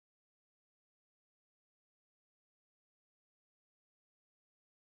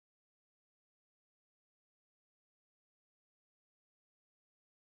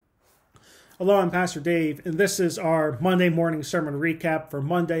Hello, I'm Pastor Dave, and this is our Monday morning sermon recap for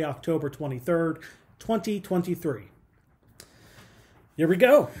Monday, October 23rd, 2023. Here we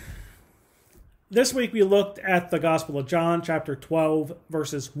go. This week we looked at the Gospel of John, chapter 12,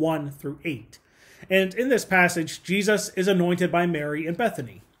 verses 1 through 8. And in this passage, Jesus is anointed by Mary in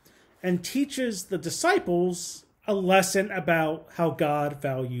Bethany and teaches the disciples a lesson about how God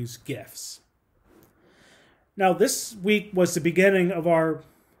values gifts. Now, this week was the beginning of our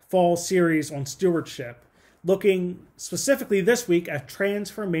fall series on stewardship, looking specifically this week at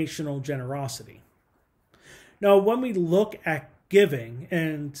transformational generosity. Now, when we look at giving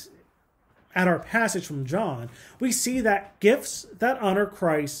and at our passage from John, we see that gifts that honor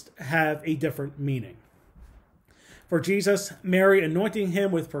Christ have a different meaning. For Jesus, Mary anointing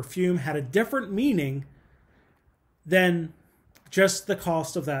him with perfume had a different meaning than just the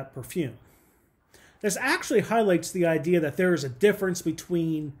cost of that perfume. This actually highlights the idea that there is a difference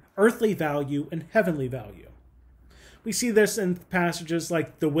between earthly value and heavenly value. We see this in passages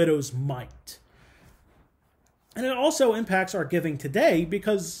like the widow's mite. And it also impacts our giving today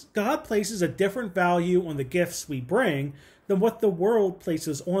because God places a different value on the gifts we bring than what the world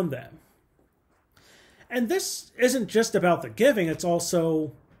places on them. And this isn't just about the giving, it's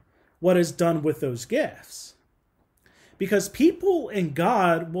also what is done with those gifts. Because people and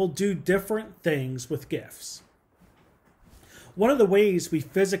God will do different things with gifts. One of the ways we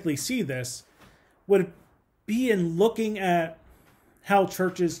physically see this would be in looking at how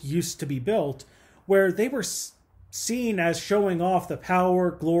churches used to be built, where they were seen as showing off the power,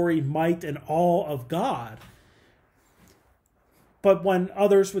 glory, might, and awe of God. But when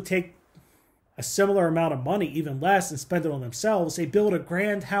others would take a similar amount of money, even less, and spend it on themselves, they build a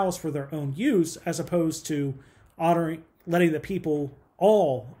grand house for their own use as opposed to letting the people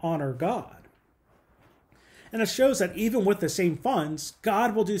all honor God. And it shows that even with the same funds,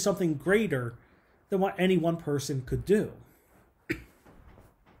 God will do something greater than what any one person could do.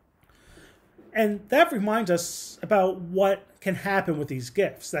 And that reminds us about what can happen with these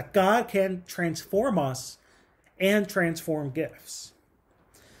gifts, that God can transform us and transform gifts.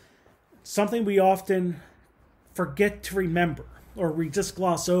 Something we often forget to remember or we just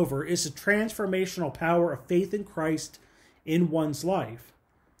gloss over is the transformational power of faith in Christ in one's life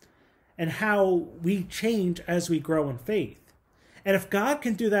and how we change as we grow in faith. And if God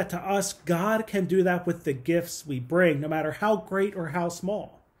can do that to us, God can do that with the gifts we bring, no matter how great or how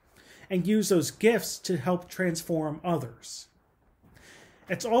small, and use those gifts to help transform others.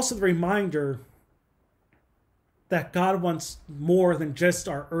 It's also the reminder that God wants more than just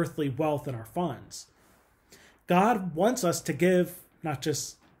our earthly wealth and our funds. God wants us to give not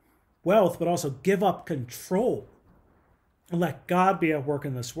just wealth, but also give up control and let God be at work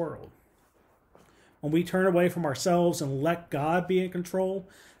in this world. When we turn away from ourselves and let God be in control,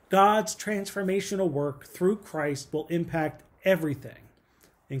 God's transformational work through Christ will impact everything,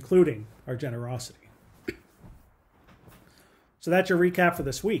 including our generosity. So that's your recap for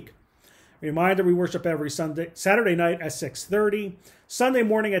this week. Reminder, we worship every Saturday night at 6:30, Sunday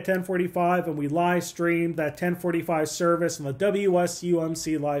morning at 10:45, and we live stream that 10:45 service on the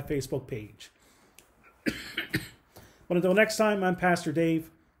WSUMC Live Facebook page. But until next time, I'm Pastor Dave,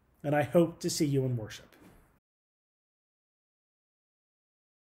 and I hope to see you in worship.